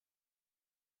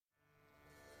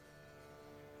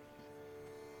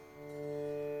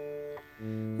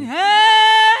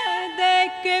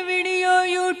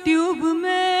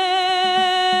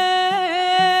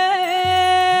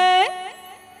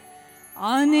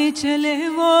मनाने चले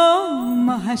वो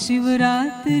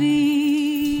महाशिवरात्रि।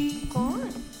 कौन?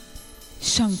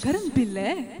 शंकरन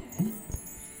पिल्लै।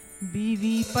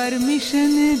 बीवी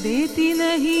परमिशन देती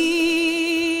नहीं,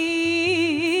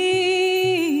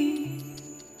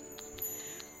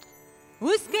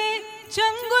 उसके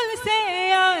चंगुल से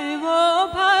आए वो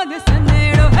भाग।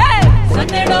 सनेड़ो है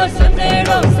सनेड़ो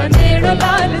सनेड़ो सनेड़ो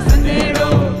लाल सनेड़ो,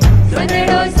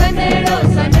 सनेड़ो सनेड़ो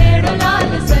सनेड़ो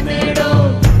लाल सनेड़ो,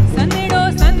 सनेड़ो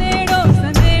सनेड़ो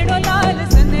सनेड़ो लाल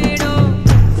सनेड़ो,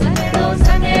 सनेड़ो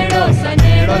सनेड़ो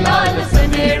सनेड़ो लाल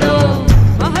सनेड़ो।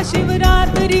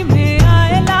 महाशिवरात्रि में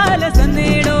आए लाल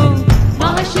सनेड़ो,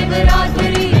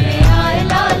 महाशिवरात्रि में आए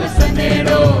लाल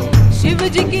सनेड़ो। शिव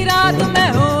जी की रात में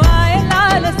हो आए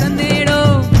लाल सनेड़ो,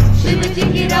 शिव जी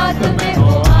की रात में हो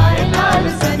आए लाल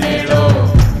सनेड़ो।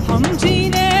 हम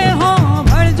जीने हो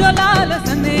भर जो लाल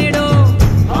सनेड़ो,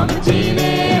 हम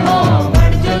जीने हो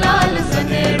भर जो लाल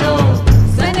सनेड़ो।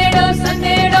 सनेड़ो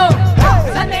सनेड़ो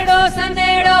सनेड़ो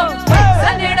सनेड़ो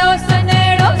सनेड़ो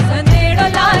सनेड़ो सनेड़ो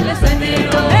लाल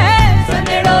सनेड़ो,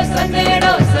 सनेड़ो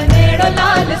सनेड़ो सनेड़ो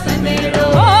लाल सनेड़ो,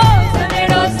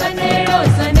 सनेड़ो सनेड़ो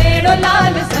सनेड़ो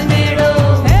लाल सनेड़ो।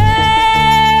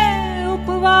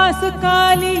 उपवास का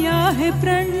लिया है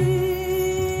प्रण,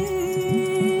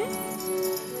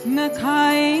 न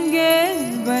खाएंगे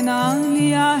बना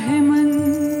लिया है मन।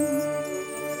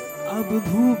 अब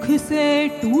भूख से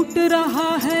टूट रहा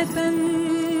है तन।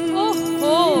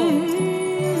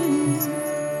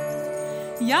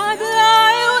 याद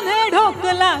आए उन्हें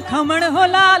ढोकला खमण हो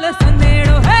लाल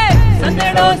सनेड़ो है।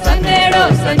 सनेड़ो सनेड़ो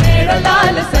सनेड़ो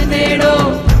लाल सनेड़ो,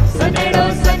 सनेड़ो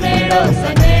सनेड़ो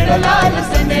सनेड़ो लाल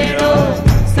सनेड़ो,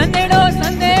 सनेड़ो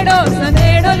सनेड़ो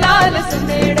सनेड़ो लाल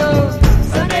सनेड़ो,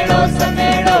 सनेड़ो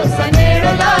सनेड़ो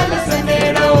सनेड़ो लाल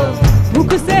सनेड़ो।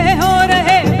 भूख से हो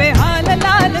रहे बेहाल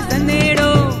लाल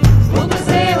सनेड़ो, भूख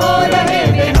से हो रहे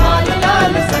बेहाल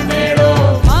लाल सनेड़ो।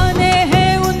 खाने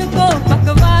हैं उनको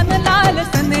पकवान लाल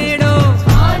सनेड़ो,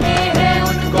 खाने हैं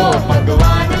उनको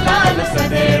पकवान लाल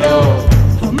सनेड़ो।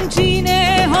 हम जीने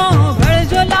हो भर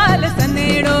जो लाल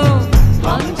सनेड़ो,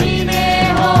 हम जीने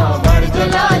हो भर जो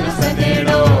लाल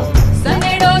सनेड़ो।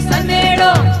 सनेड़ो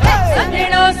सनेड़ो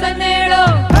सनेड़ो सनेड़ो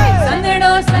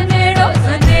सनेड़ो सनेड़ो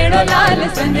सनेड़ो लाल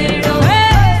सनेड़ो,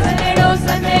 सनेड़ो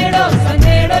सनेड़ो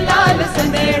सनेड़ो लाल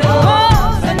सनेड़ो,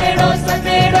 सनेड़ो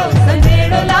सनेड़ो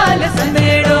सनेड़ो लाल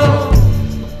सनेड़ो।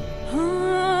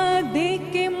 हाँ देख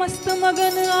के मस्त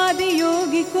मगन आदि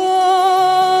योगी को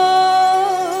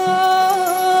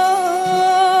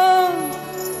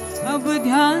अब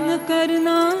ध्यान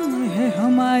करना है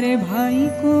हमारे भाई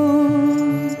को।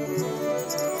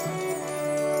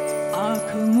 आँख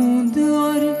मूंद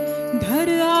और धर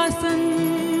आसन,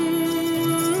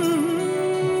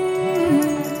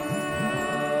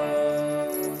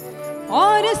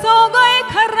 और सो गए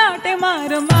खर्राटे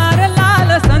मार मार लाल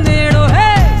सनेड़ो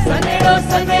है। सनेड़ो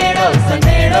सनेड़ो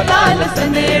सनेड़ो लाल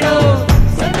सनेड़ो,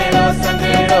 सनेड़ो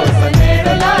सनेड़ो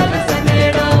सनेड़ो लाल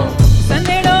सनेड़ो,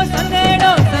 सनेड़ो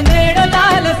सनेड़ो सनेड़ो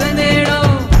लाल सनेड़ो,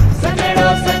 सनेड़ो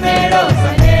सनेड़ो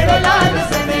सनेड़ो लाल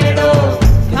सनेड़ो।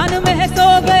 ध्यान में सो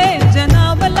गए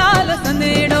जनाब लाल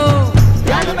सनेड़ो,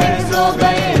 ध्यान में सो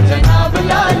गए जनाब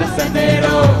लाल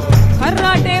सनेड़ो।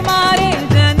 खर्राटे मारे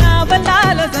जनाब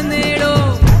लाल सनेड़ो,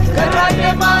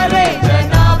 खर्राटे मारे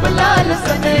जनाब लाल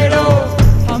सनेड़ो।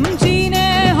 हम जीने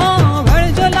हो भर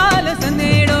जो लाल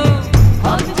सनेड़ो,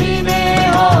 हम जीने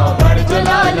हो भर जो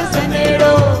लाल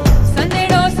सनेड़ो।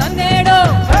 सनेड़ो सनेड़ो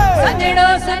सनेड़ो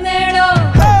सनेड़ो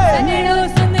सनेड़ो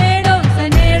सनेड़ो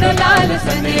सनेड़ो लाल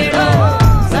सनेड़ो,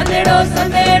 सनेड़ो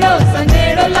सनेड़ो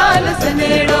सनेड़ो लाल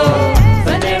सनेड़ो,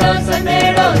 सनेड़ो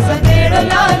सनेड़ो सनेड़ो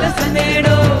लाल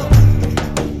सनेड़ो।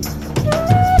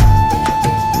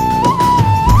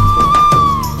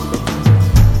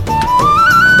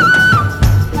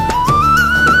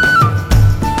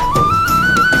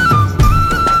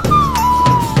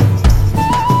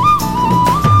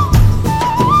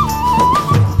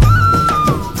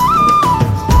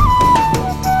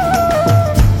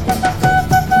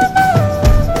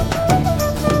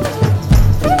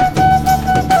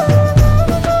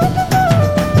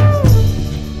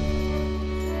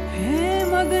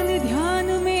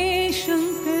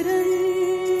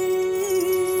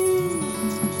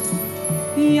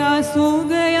 सो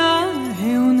गया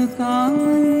है उनका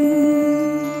मन।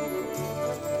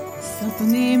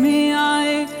 सपने में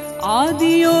आए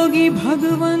आदि योगी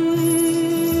भगवन।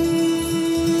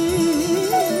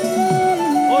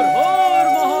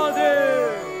 महादेव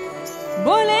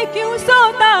बोले क्यों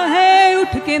सोता है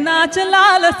उठ के नाच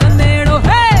लाल सनेड़ो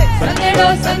है। सनेड़ो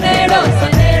सनेड़ो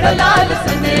सनेड़ो लाल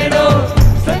सनेड़ो,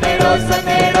 सनेड़ो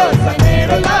सनेड़ो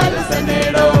सनेड़ो लाल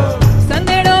सनेड़ो,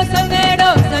 सनेड़ो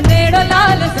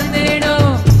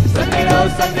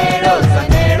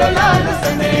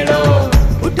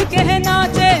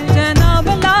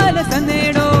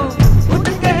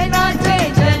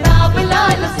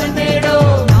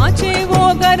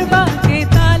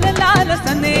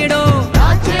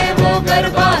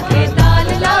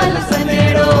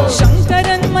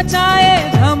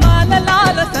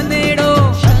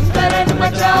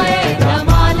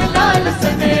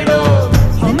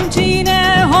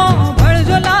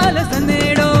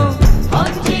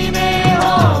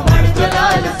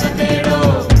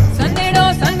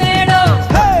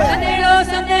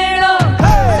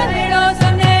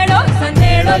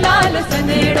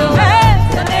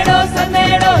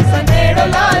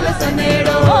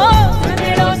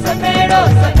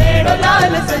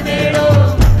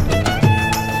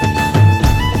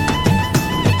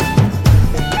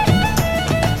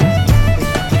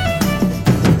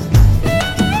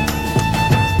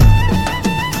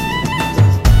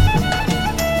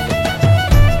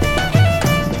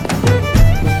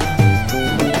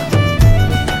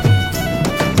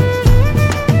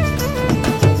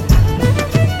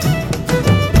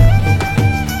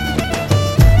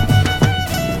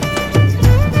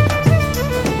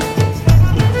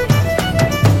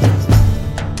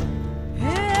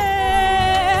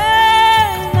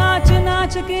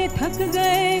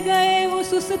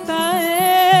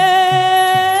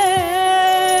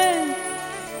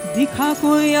दिखा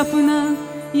कोई अपना,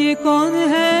 ये कौन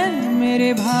है मेरे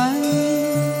भाई।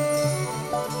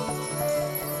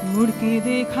 मुड़ के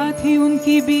देखा थी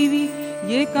उनकी बीवी,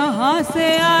 ये कहाँ से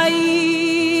आई।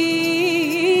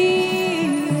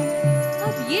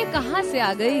 अब ये कहाँ से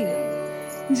आ गई।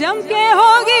 जम के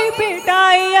होगी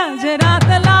पिटाई आज रात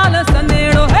लाल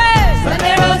सनेड़ो है।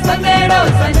 सनेड़ो सनेड़ो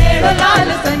सनेड़ो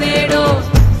लाल सनेड़ो,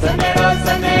 सनेड़ो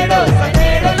सनेड़ो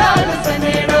सनेड़ो लाल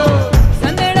सनेड़ो,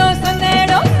 सनेड़ो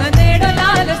सनेड़ो सनेड़ो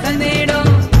लाल सनेड़ो,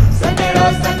 सनेड़ो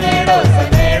सनेड़ो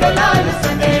सनेड़ो लाल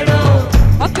सनेड़ो।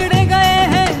 पकड़े गए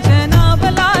हैं जनाब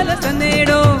लाल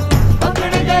सनेड़ो,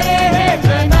 पकड़ गए हैं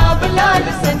जनाब लाल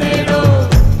सनेड़ो।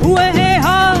 हुए हैं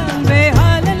हाल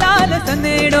बेहाल लाल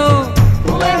सनेड़ो,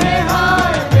 हुए हैं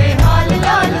हाल बेहाल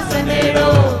लाल सनेड़ो।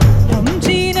 हम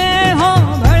जीने हो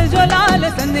भर जो लाल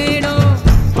सनेड़ो,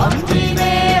 हम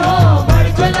जीने हो भर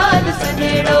जो लाल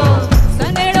सनेड़ो।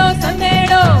 सनेड़ो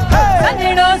सनेड़ो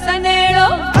सनेड़ो सनेड़ो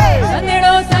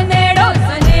सनेड़ो सनेड़ो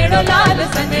सनेड़ो लाल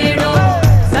सनेड़ो,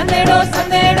 सनेड़ो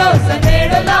सनेड़ो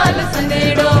सनेड़ो लाल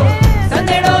सनेड़ो,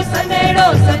 सनेड़ो सनेड़ो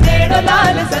सनेड़ो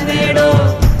लाल सनेड़ो।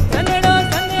 सनेड़ो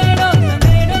सनेड़ो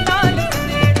सनेड़ो लाल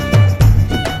सनेड़ो।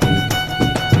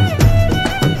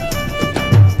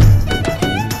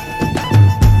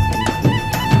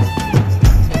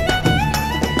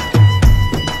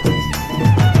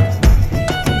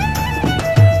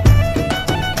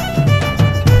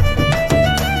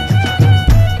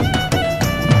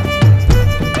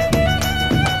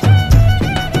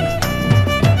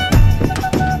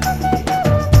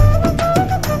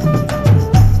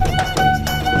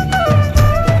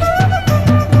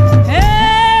 हे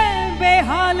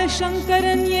बेहाल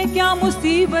शंकरन, ये क्या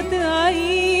मुसीबत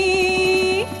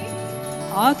आई।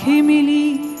 आंखें मिली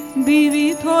बीवी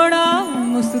थोड़ा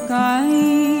मुस्काई,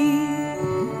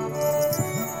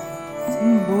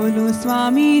 बोलो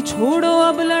स्वामी छोड़ो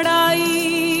अब लड़ाई।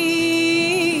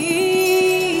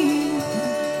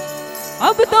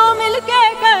 अब तो मिलके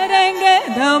करेंगे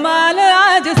धमाल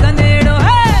आज सनेड़ो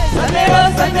है। सनेड़ो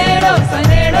सनेड़ो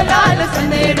सनेड़ो लाल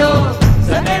सनेड़ो,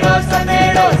 सनेड़ो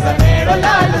सनेड़ो सनेड़ो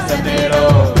लाल सनेड़ो,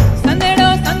 सनेड़ो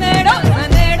सनेड़ो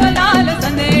सनेड़ो लाल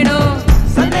सनेड़ो,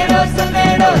 सनेड़ो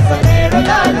सनेड़ो सनेड़ो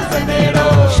लाल सनेड़ो।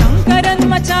 शंकरन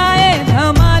मचाए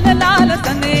धमाल लाल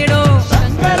सनेड़ो,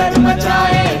 शंकरन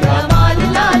मचाए धमाल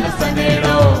लाल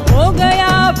सनेड़ो। हो गया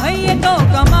भैया तो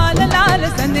कमाल लाल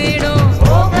सनेड़ो,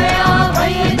 हो गया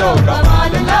भाई तो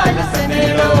कमाल लाल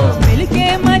सनेड़ो। मिलके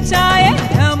मचाए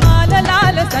धमाल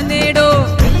लाल सनेड़ो,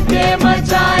 मिलके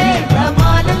मचाए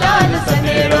धमाल लाल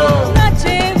सनेड़ो।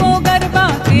 नाचे वो गरबा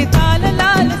के ताल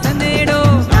लाल सनेड़ो,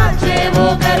 नाचे वो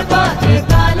गरबा के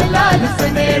ताल लाल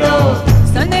सनेड़ो।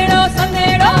 सनेड़ो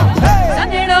सनेड़ो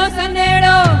सनेड़ो सनेड़ो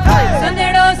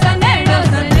सनेड़ो सनेड़ो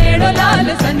सनेड़ो लाल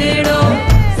सनेड़ो,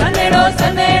 सनेड़ो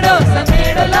सनेड़ो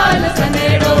सनेड़ो लाल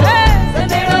सनेड़ो,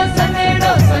 सनेड़ो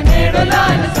सनेड़ो सनेड़ो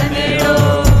लाल सनेड़ो।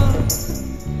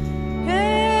 हे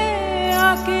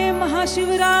आके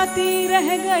महाशिवरात्रि रह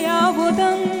गया वो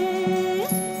दम,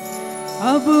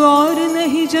 अब और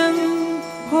नहीं जंग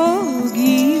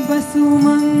होगी बस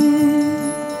उमंग।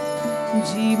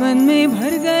 जीवन में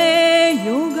भर गए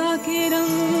योगा के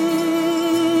रंग,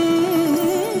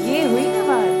 ये हुई ना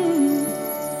बात।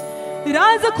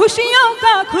 राज खुशियों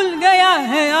का खुल गया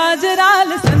है आज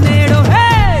लाल सनेड़ो है।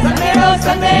 सनेड़ो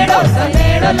सनेड़ो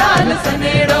सनेड़ो लाल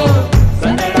सनेड़ो,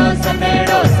 सनेड़ो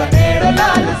सनेड़ो सनेड़ो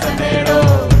लाल सनेड़ो,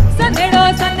 सनेड़ो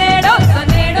सनेड़ो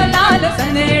सनेड़ो लाल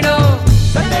सनेड़ो,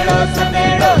 सनेड़ो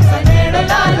सनेड़ो सनेड़ो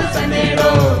लाल सनेड़ो,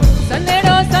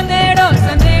 सनेड़ो सनेड़ो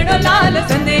सनेड़ो लाल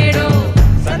सनेड़ो,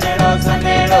 सनेड़ो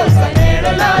सनेड़ो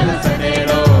सनेड़ो लाल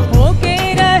सनेड़ो। होके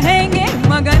रहेंगे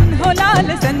मगन हो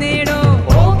लाल सनेड़ो,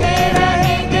 होके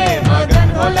रहेंगे मगन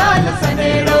हो लाल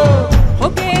सनेड़ो,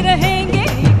 होके रहेंगे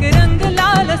एक रंग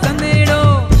लाल सनेड़ो,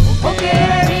 होके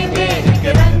रहेंगे एक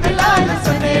रंग लाल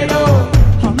सनेड़ो।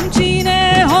 हम जीने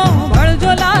हो भर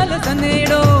जो लाल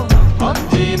सनेड़ो, हम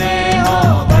जीने हो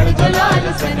बढ़ जो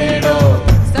लाल सनेड़ो।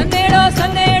 सनेड़ो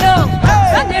सनेड़ो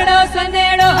सनेड़ो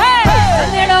सनेड़ो है,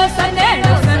 सनेड़ो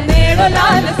सनेड़ो सनेड़ो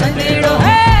लाल सनेड़ो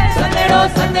है, सनेड़ो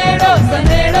सनेड़ो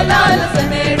सनेड़ो लाल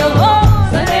सनेड़ो,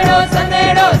 सनेड़ो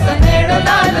सनेड़ो सनेड़ो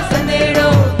लाल सनेड़ो,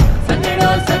 सनेड़ो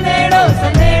सनेड़ो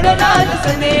सनेड़ो लाल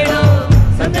सनेड़ो,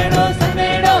 सनेड़ो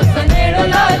सनेड़ो सनेड़ो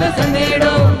लाल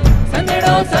सनेड़ो,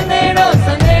 सनेड़ो सनेड़ो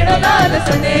सनेड़ो लाल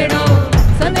सनेड़ो,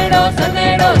 सनेड़ो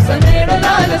सनेड़ो सनेड़ो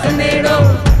लाल सनेड़ो,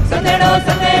 सनेड़ो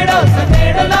सनेड़ो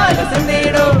सनेड़ो लाल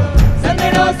सनेड़ो,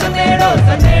 सनेड़ो सनेड़ो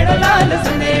सनेड़ो लाल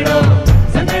सनेड़ो,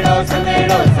 सनेड़ो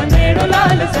सनेड़ो सनेड़ो लाल